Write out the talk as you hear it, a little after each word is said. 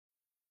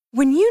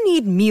When you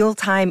need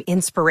mealtime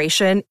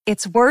inspiration,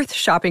 it's worth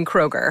shopping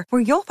Kroger,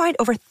 where you'll find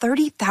over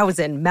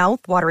 30,000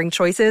 mouth-watering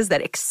choices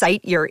that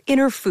excite your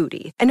inner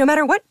foodie. And no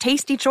matter what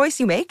tasty choice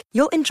you make,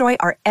 you'll enjoy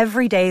our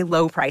everyday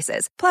low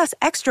prices, plus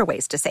extra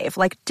ways to save,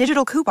 like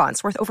digital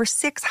coupons worth over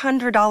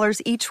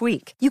 $600 each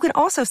week. You can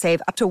also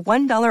save up to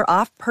 $1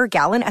 off per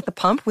gallon at the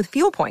pump with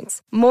fuel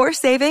points. More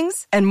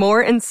savings and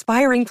more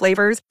inspiring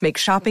flavors make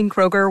shopping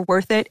Kroger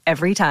worth it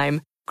every time.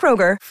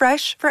 Kroger,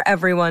 fresh for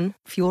everyone.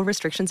 Fuel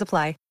restrictions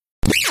apply.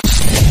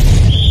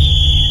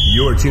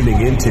 You're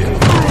tuning into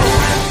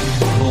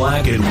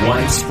Black and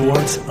White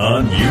Sports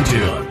on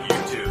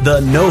YouTube. The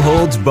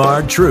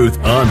no-holds-barred truth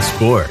on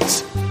sports.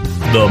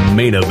 The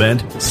main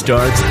event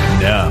starts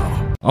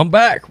now. I'm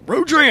back.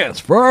 Rodrance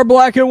for our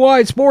Black and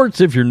White Sports.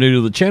 If you're new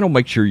to the channel,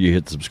 make sure you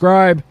hit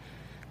subscribe.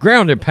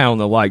 Ground and pound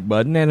the like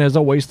button. And as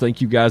always,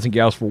 thank you guys and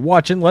gals for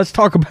watching. Let's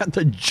talk about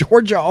the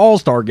Georgia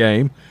All-Star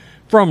game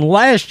from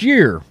last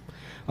year.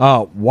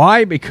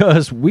 Why?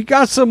 Because we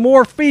got some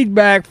more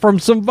feedback from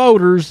some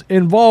voters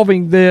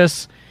involving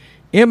this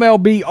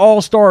MLB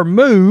All-Star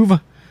move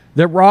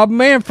that Rob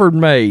Manfred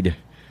made.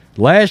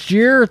 Last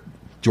year,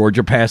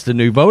 Georgia passed a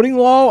new voting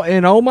law,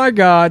 and oh my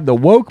God, the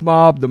woke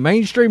mob, the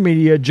mainstream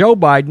media, Joe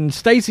Biden,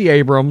 Stacey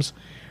Abrams,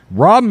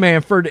 Rob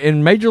Manfred,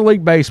 and Major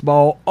League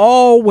Baseball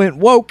all went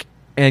woke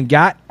and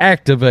got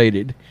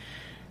activated.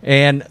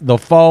 And the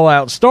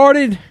fallout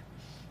started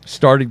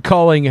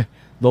calling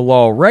the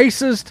law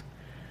racist.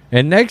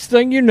 And next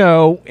thing you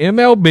know,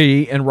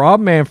 MLB and Rob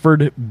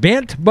Manfred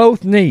bent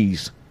both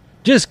knees,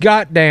 just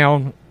got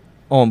down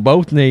on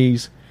both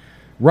knees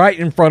right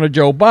in front of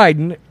Joe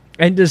Biden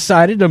and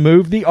decided to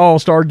move the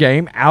All-Star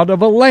game out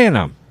of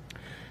Atlanta.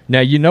 Now,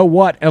 you know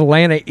what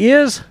Atlanta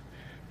is?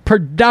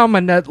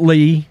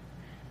 Predominantly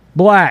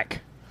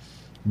black.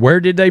 Where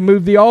did they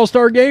move the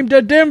All-Star game?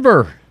 To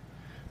Denver.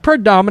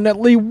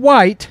 Predominantly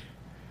white.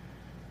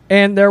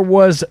 And there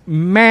was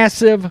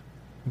massive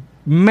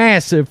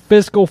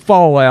fiscal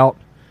fallout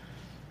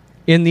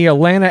in the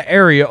Atlanta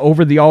area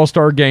over the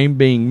All-Star game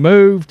being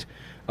moved.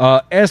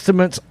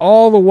 Estimates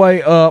all the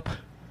way up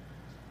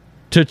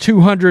to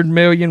 $200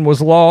 million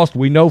was lost.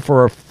 We know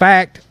for a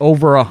fact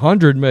over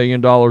 $100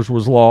 million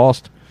was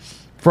lost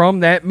from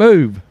that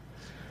move.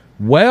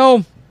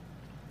 Well,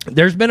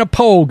 there's been a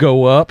poll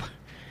go up,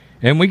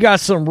 and we got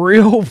some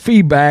real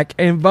feedback,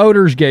 and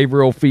voters gave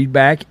real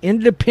feedback.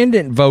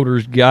 Independent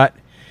voters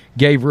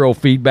gave real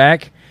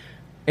feedback.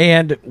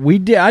 And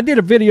I did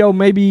a video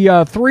maybe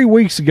 3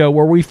 weeks ago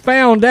where we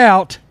found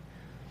out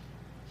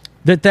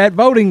that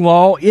voting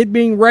law, it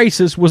being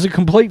racist, was a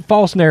complete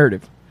false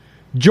narrative.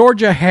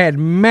 Georgia had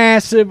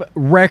massive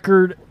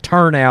record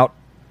turnout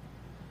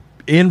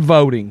in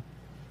voting.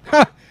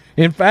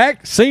 In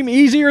fact, seemed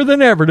easier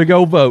than ever to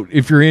go vote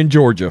if you're in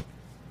Georgia.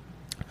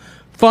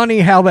 Funny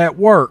how that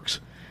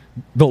works.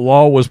 The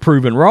law was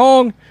proven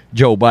wrong.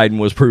 Joe Biden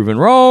was proven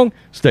wrong.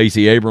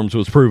 Stacey Abrams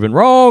was proven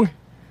wrong.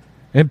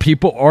 And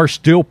people are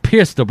still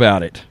pissed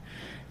about it.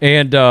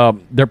 And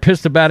they're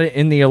pissed about it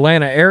in the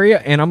Atlanta area.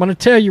 And I'm going to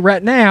tell you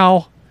right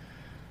now,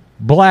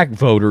 black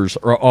voters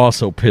are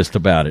also pissed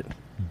about it.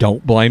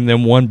 Don't blame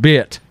them one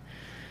bit.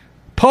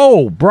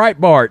 Poll,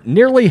 Breitbart,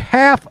 nearly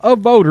half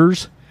of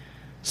voters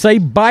say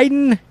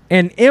Biden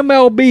and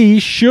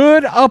MLB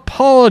should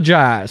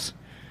apologize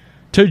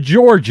to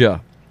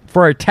Georgia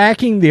for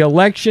attacking the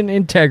election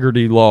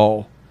integrity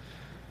law.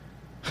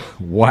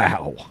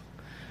 Wow.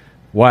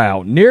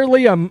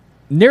 Nearly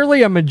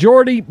a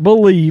majority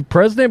believe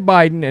President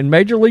Biden and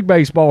Major League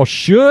Baseball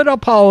should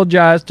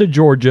apologize to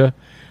Georgia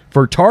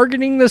for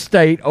targeting the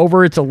state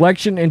over its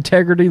election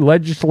integrity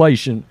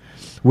legislation,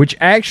 which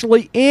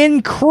actually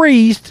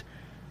increased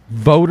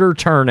voter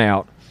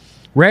turnout.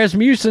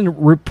 Rasmussen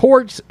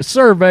Reports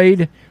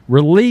surveyed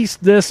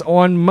released this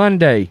on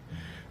Monday.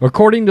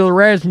 According to the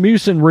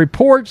Rasmussen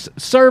Reports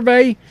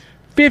survey,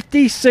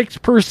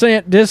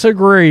 56%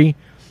 disagree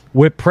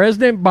with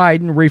President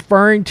Biden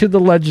referring to the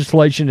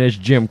legislation as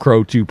Jim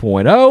Crow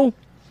 2.0.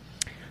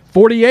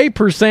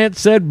 48%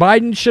 said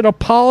Biden should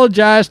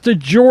apologize to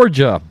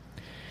Georgia,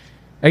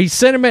 a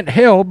sentiment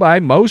held by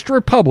most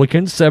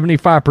Republicans,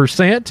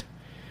 75%.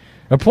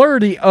 A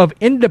plurality of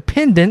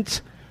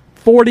independents,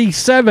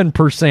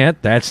 47%.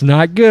 That's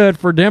not good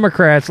for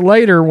Democrats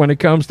later when it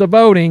comes to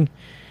voting.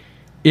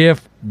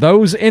 If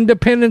those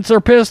independents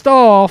are pissed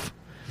off,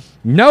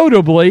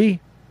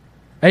 notably,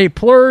 a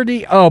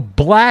plurality of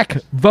black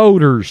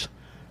voters,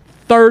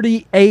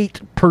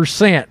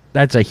 38%.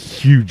 That's a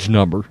huge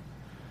number.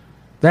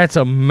 That's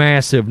a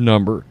massive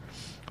number.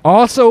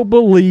 Also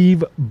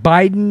believe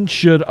Biden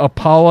should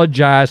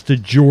apologize to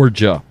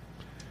Georgia.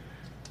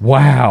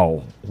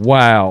 Wow.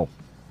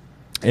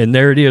 And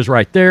there it is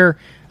right there.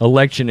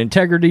 Election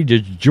integrity.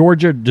 Does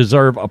Georgia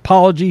deserve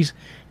apologies?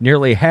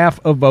 Nearly half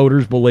of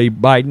voters believe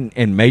Biden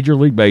and Major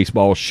League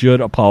Baseball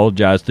should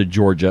apologize to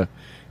Georgia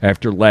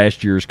after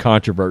last year's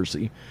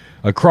controversy.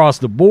 Across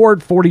the board,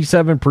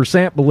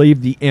 47%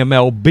 believe the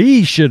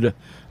MLB should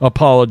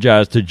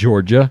apologize to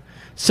Georgia.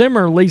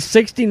 Similarly,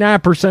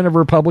 69% of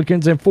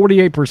Republicans and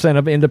 48%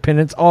 of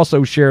independents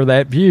also share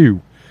that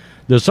view.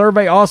 The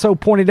survey also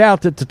pointed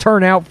out that the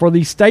turnout for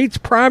the state's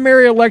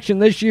primary election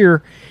this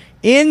year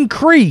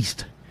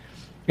increased,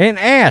 and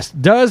asked,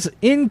 does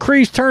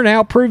increased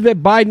turnout prove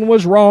that Biden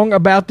was wrong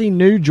about the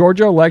new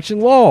Georgia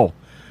election law?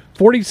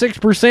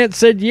 46%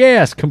 said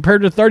yes,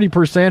 compared to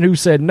 30% who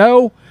said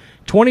no.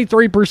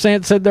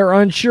 23% said they're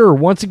unsure.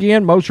 Once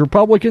again, most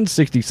Republicans,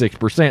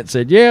 66%,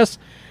 said yes,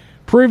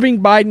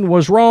 proving Biden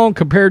was wrong,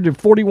 compared to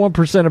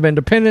 41% of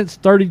independents,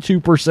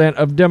 32%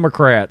 of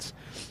Democrats.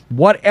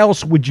 What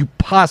else would you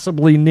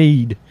possibly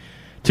need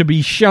to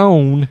be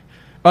shown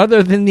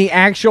other than the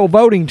actual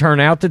voting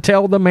turnout to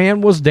tell the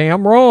man was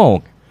damn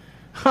wrong?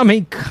 I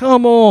mean,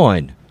 come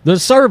on. The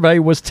survey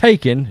was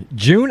taken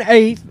June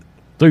 8th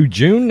through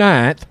June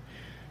 9th,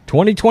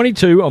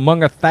 2022, among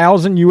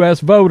 1,000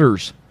 U.S.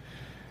 voters.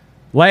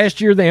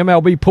 Last year, the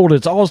MLB pulled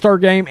its All-Star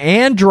Game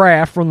and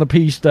draft from the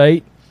Peach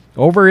State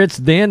over its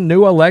then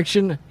new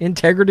election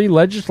integrity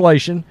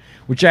legislation,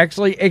 which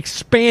actually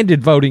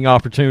expanded voting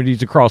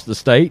opportunities across the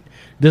state,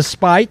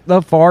 despite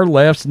the far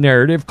left's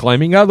narrative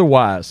claiming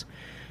otherwise.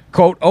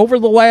 Quote, over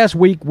the last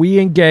week, we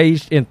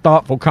engaged in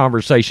thoughtful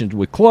conversations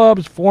with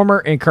clubs, former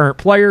and current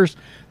players,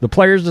 the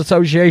Players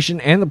Association,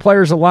 and the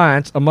Players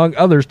Alliance, among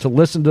others, to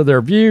listen to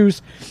their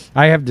views.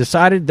 I have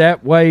decided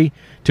that way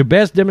to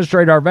best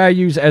demonstrate our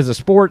values as a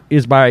sport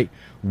is by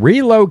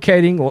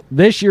relocating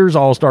this year's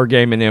All-Star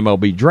Game and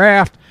MLB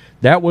Draft.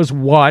 That was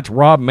what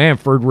Rob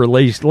Manfred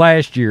released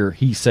last year,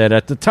 he said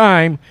at the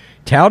time,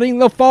 touting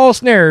the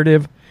false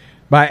narrative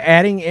by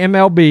adding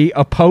MLB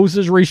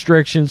opposes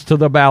restrictions to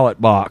the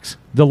ballot box.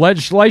 The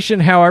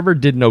legislation, however,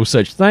 did no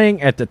such thing.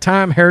 At the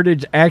time,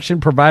 Heritage Action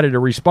provided a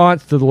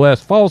response to the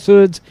left's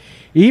falsehoods.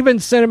 Even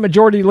Senate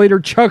Majority Leader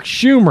Chuck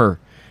Schumer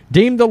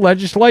deemed the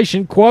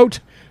legislation,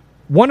 quote,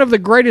 one of the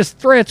greatest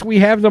threats we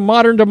have to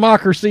modern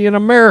democracy in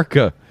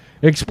America,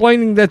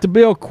 explaining that the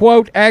bill,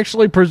 quote,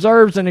 actually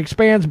preserves and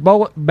expands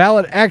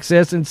ballot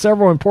access in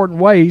several important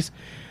ways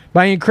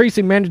by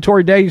increasing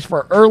mandatory days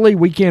for early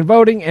weekend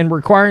voting and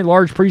requiring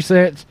large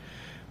precincts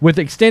with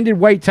extended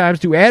wait times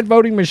to add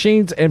voting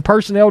machines and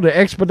personnel to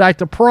expedite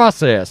the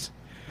process.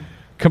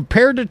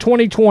 Compared to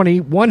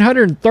 2020,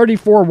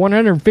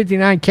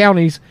 159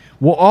 counties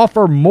will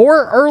offer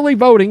more early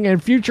voting in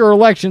future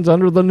elections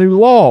under the new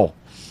law.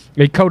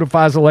 It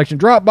codifies election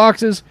drop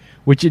boxes,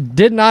 which it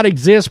did not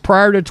exist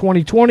prior to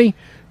 2020.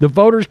 The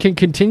voters can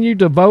continue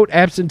to vote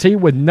absentee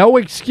with no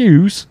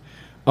excuse,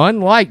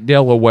 unlike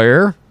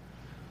Delaware,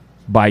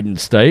 Biden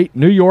state,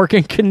 New York,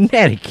 and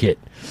Connecticut.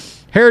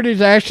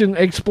 Heritage Action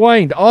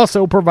explained,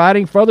 also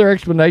providing further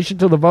explanation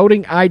to the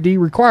voting ID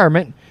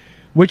requirement,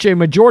 which a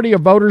majority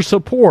of voters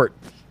support.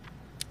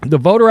 The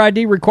voter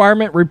ID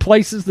requirement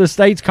replaces the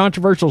state's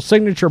controversial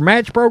signature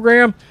match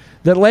program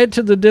that led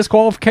to the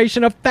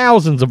disqualification of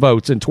thousands of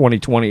votes in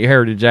 2020,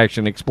 Heritage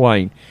Action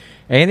explained.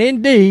 And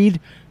indeed,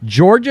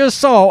 Georgia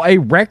saw a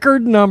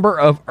record number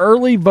of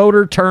early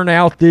voter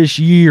turnout this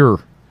year.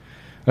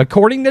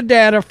 According to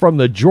data from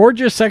the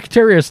Georgia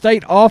Secretary of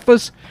State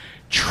office,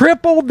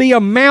 triple the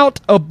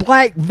amount of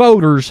black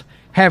voters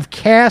have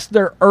cast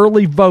their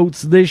early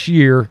votes this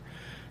year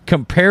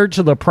compared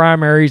to the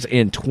primaries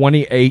in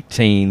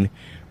 2018.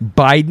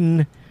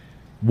 Biden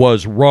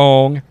was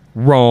wrong.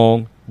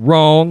 Rob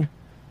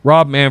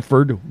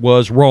Manfred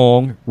was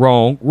wrong.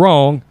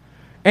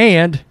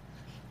 And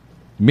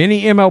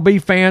many MLB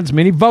fans,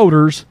 many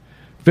voters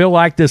feel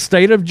like the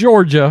state of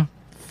Georgia,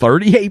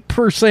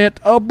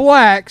 38% of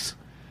blacks,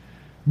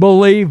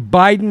 believe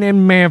Biden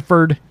and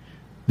Manfred,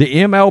 the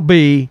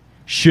MLB,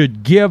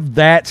 should give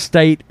that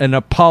state an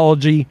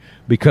apology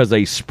because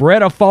they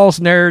spread a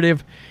false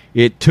narrative.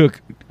 It took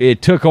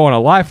on a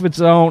life of its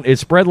own. It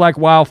spread like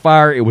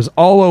wildfire. It was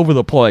all over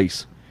the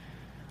place.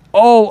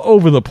 And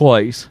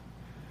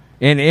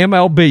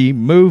MLB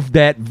moved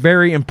that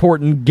very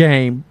important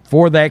game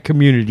for that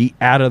community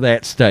out of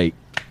that state.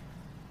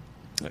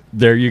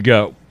 There you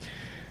go.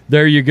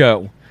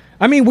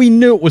 I mean, we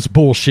knew it was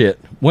bullshit.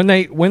 When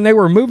they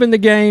were moving the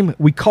game,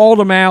 we called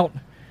them out.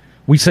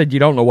 We said, you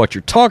don't know what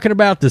you're talking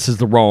about. This is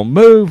the wrong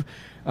move.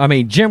 I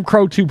mean, Jim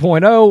Crow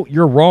 2.0,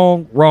 you're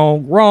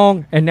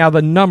wrong. And now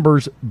the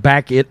numbers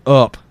back it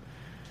up.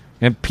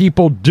 And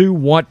people do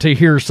want to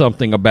hear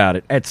something about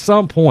it. At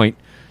some point,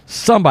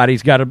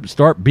 somebody's got to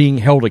start being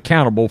held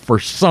accountable for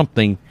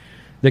something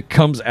that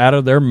comes out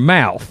of their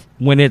mouth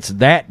when it's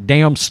that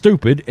damn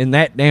stupid and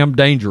that damn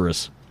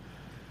dangerous.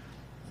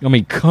 I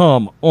mean,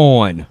 come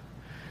on.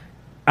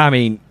 I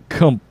mean,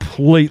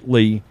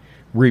 completely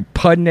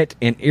repugnant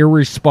and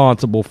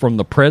irresponsible from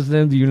the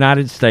President of the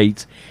United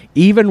States.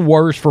 Even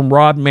worse from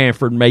Rob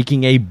Manfred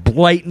making a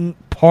blatant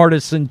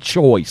partisan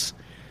choice.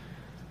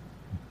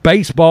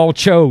 Baseball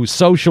chose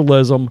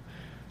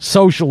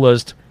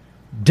socialist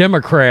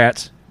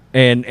Democrats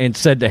and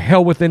said to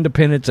hell with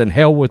independents and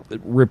hell with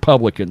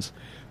Republicans.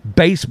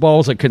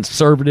 Baseball's a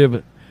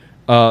conservative,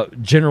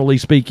 generally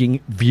speaking,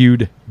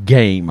 viewed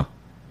game.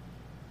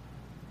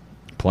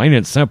 Plain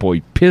and simple.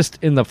 He pissed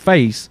in the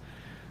face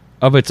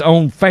of its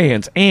own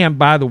fans. And,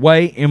 by the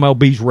way,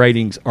 MLB's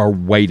ratings are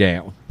way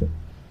down.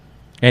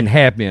 And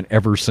have been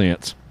ever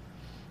since.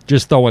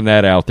 Just throwing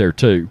that out there,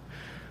 too.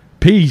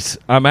 Peace.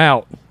 I'm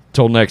out.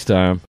 Till next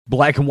time.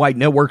 Black and White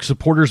Network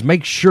supporters,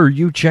 make sure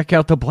you check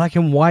out the Black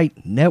and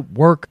White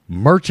Network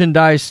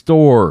merchandise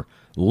store.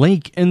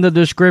 Link in the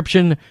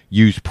description.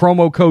 Use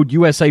promo code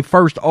USA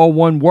First, all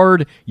one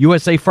word.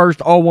 USA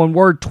First, all one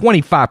word.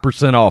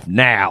 25% off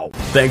now.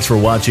 Thanks for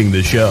watching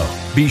the show.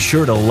 Be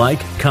sure to like,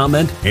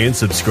 comment, and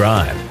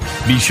subscribe.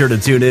 Be sure to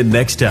tune in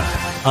next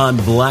time on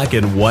Black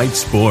and White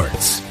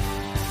Sports.